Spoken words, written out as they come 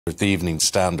At the Evening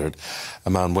Standard, a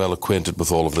man well acquainted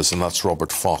with all of this, and that's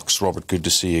Robert Fox. Robert, good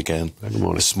to see you again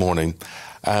this morning.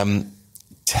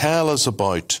 Tell us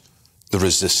about the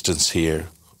resistance here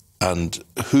and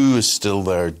who is still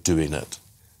there doing it.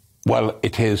 Well,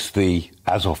 it is the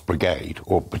Azov Brigade,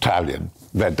 or battalion.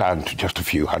 They're down to just a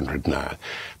few hundred now.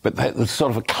 But there's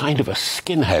sort of a kind of a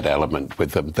skinhead element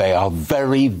with them. They are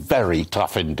very, very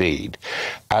tough indeed.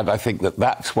 And I think that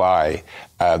that's why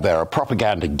they're a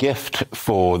propaganda gift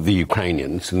for the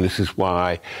Ukrainians. And this is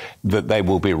why that they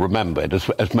will be remembered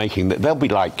as making... They'll be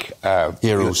like...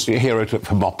 heroes. Heroes at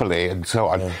Thermopylae and so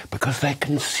on, because they're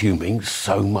consuming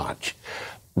so much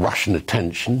Russian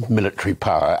attention, military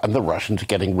power, and the Russians are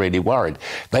getting really worried.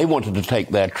 They wanted to take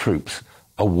their troops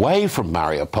away from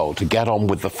Mariupol to get on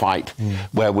with the fight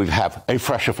where we have a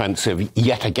fresh offensive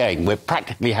yet again. We're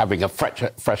practically having a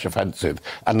fresh offensive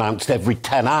announced every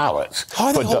 10 hours. How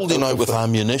are they holding out with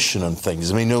ammunition and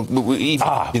things? I mean,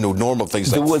 even normal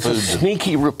things like food. There was a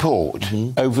sneaky report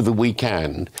over the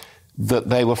weekend that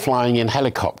they were flying in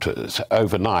helicopters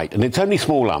overnight, and it's only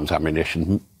small arms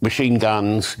ammunition, machine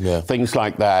guns, things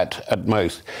like that at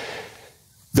most.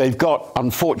 They've got,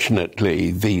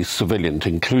 unfortunately, these civilians,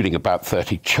 including about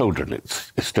 30 children,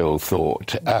 it's still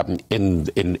thought,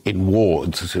 in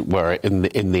wards, as it were,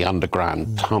 in the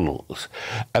underground tunnels.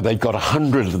 They've got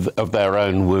 100 of their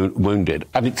own wounded,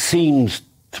 and it seems,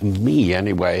 to me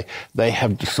anyway, they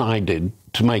have decided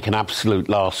to make an absolute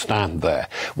last stand there,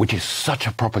 which is such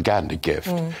a propaganda gift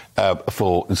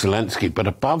for Zelensky. But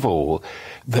above all,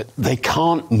 that they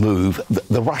can't move,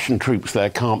 the Russian troops there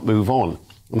can't move on.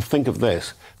 And think of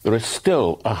this, there are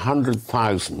still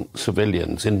 100,000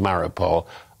 civilians in Mariupol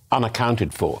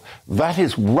unaccounted for. That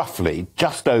is roughly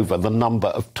just over the number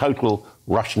of total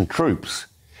Russian troops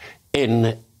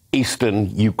in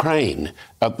eastern Ukraine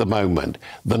at the moment.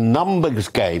 The numbers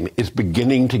game is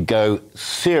beginning to go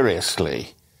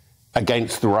seriously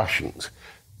against the Russians.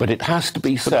 But it has to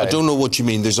be said... But I don't know what you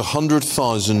mean. There's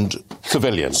 100,000...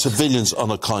 Civilians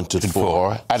unaccounted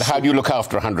for. And how do you look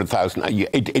after 100,000?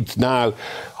 It's now...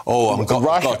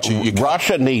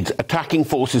 Russia needs attacking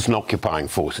forces and occupying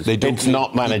forces. It's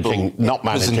not managing...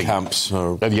 Prison camps.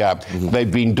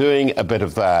 They've been doing a bit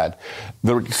of that.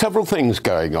 There are several things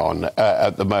going on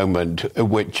at the moment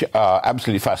which are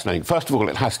absolutely fascinating. First of all,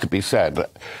 it has to be said,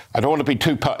 I don't want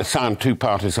to sound too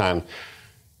partisan.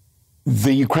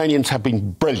 The Ukrainians have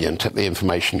been brilliant at the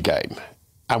information game,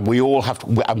 and we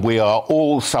are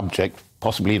all subject,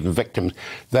 possibly even victims.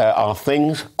 There are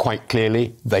things, quite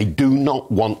clearly, they do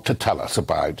not want to tell us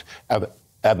about.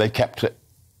 They kept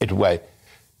it away.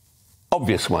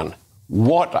 Obvious one.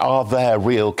 What are their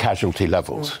real casualty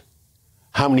levels?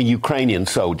 How many Ukrainian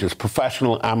soldiers,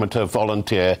 professional, amateur,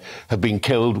 volunteer, have been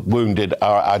killed, wounded,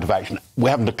 are out of action? We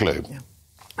haven't a clue.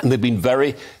 And they've been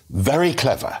very, very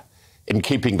clever in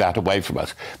keeping that away from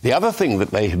us. The other thing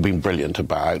that they have been brilliant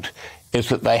about is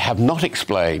that they have not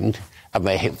explained, and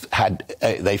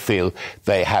they feel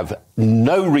they have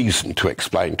no reason to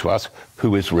explain to us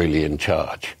who is really in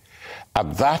charge.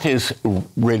 And that is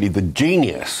really the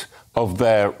genius of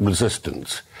their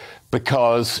resistance,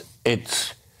 because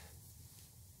it's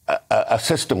a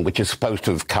system which is supposed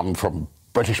to have come from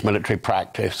British military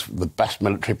practice, the best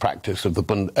military practice of the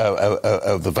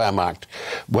Wehrmacht,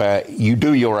 where you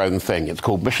do your own thing. It's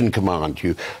called mission command.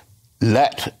 You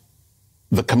let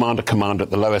the commander command at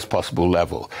the lowest possible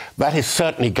level. That is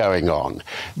certainly going on.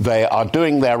 They are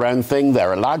doing their own thing.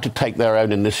 They're allowed to take their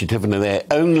own initiative, and they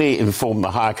only inform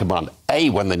the higher command, A,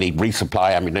 when they need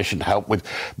resupply, ammunition, help with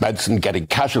medicine, getting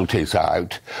casualties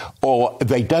out, or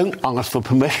they don't ask for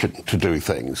permission to do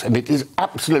things. And it is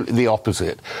absolutely the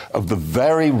opposite of the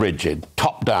very rigid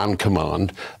top-down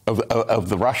command of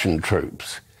the Russian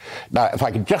troops. Now, if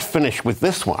I could just finish with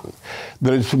this one,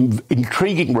 there's some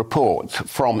intriguing reports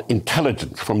from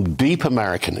intelligence, from deep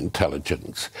American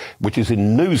intelligence, which is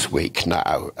in Newsweek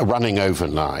now, running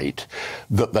overnight,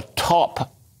 that the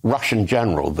top Russian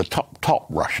general, the top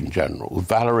Russian general,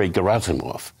 Valery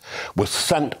Gerasimov, was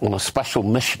sent on a special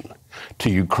mission to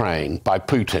Ukraine by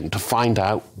Putin to find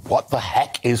out what the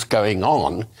heck is going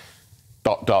on. ...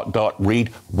 read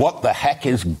what the heck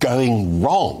is going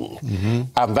wrong.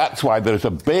 And that's why there's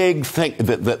a big thing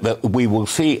that we will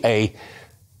see a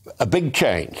big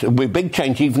change. It will be a big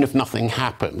change even if nothing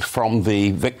happens from the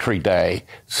Victory Day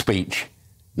speech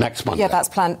Next Monday. Yeah, that's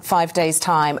planned 5 days'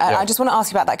 time. I just want to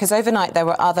ask you about that, because overnight there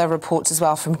were other reports as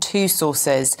well from two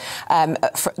sources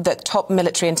that top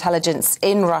military intelligence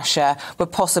in Russia were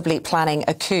possibly planning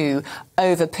a coup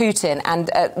over Putin. And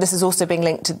this is also being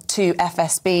linked to two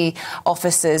FSB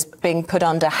officers being put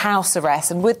under house arrest.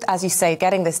 And with, as you say,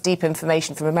 getting this deep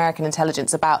information from American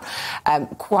intelligence about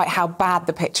quite how bad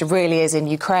the picture really is in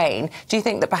Ukraine, do you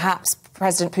think that perhaps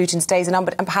President Putin's days are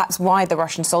numbered, and perhaps why the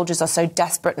Russian soldiers are so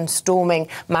desperate and storming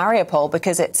Mariupol,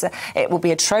 because it will be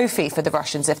a trophy for the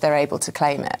Russians if they're able to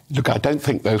claim it? Look, I don't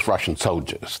think those Russian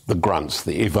soldiers, the grunts,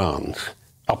 the Ivans,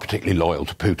 are particularly loyal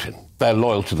to Putin. They're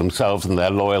loyal to themselves and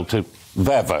they're loyal to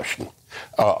their version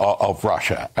of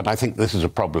Russia. And I think this is a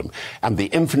problem. And the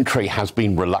infantry has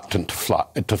been reluctant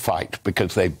to fight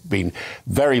because they've been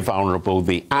very vulnerable.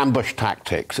 The ambush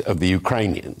tactics of the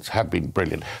Ukrainians have been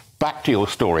brilliant. Back to your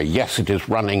story, yes, it is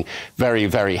running very,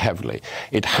 very heavily.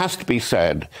 It has to be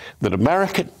said that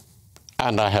American,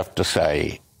 and I have to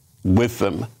say, with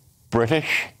them,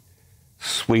 British,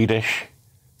 Swedish,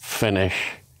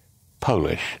 Finnish,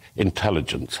 Polish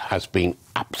intelligence has been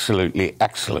absolutely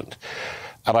excellent.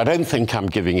 And I don't think I'm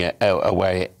giving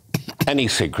away any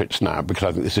secrets now, because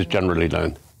I think this is generally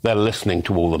known. They're listening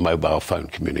to all the mobile phone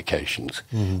communications,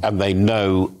 and they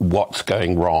know what's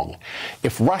going wrong.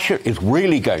 If Russia is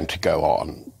really going to go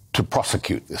on to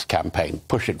prosecute this campaign,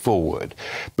 push it forward,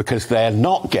 because they're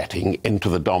not getting into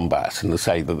the Donbass and to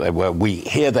say that they were,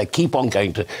 they keep on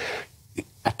going to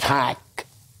attack,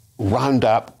 round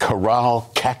up, corral,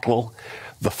 kettle,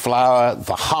 the flower,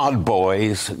 the hard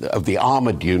boys of the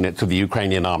armoured units of the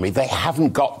Ukrainian army. They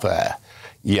haven't got there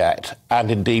yet. And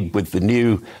indeed, with the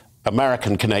new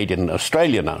American, Canadian, and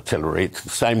Australian artillery, it's the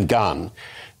same gun,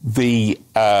 the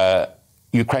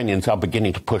Ukrainians are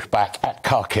beginning to push back at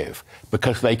Kharkiv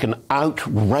because they can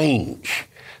outrange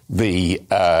the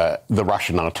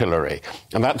Russian artillery.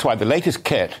 And that's why the latest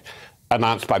kit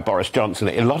announced by Boris Johnson,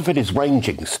 a lot of it is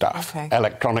ranging stuff,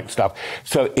 electronic stuff.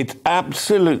 So it's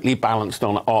absolutely balanced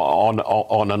on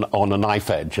a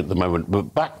knife edge at the moment.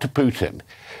 But back to Putin.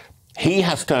 He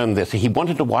has turned this. He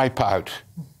wanted to wipe out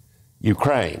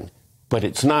Ukraine, but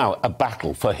it's now a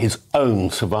battle for his own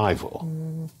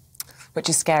survival. Which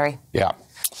is scary. Yeah.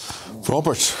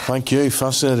 Robert, thank you.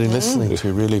 Fascinating listening to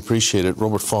you. Really appreciate it.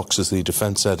 Robert Fox is the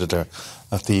defence editor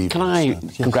at the... Can I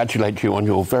congratulate you on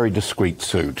your very discreet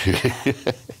suit? You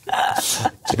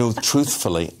know,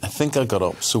 truthfully, I think I got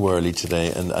up so early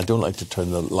today, and I don't like to turn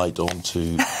the light on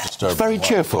to disturb... It's very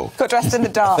cheerful. Got dressed in the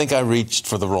dark. I think I reached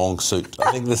for the wrong suit.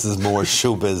 I think this is more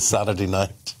showbiz Saturday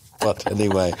night. But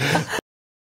anyway...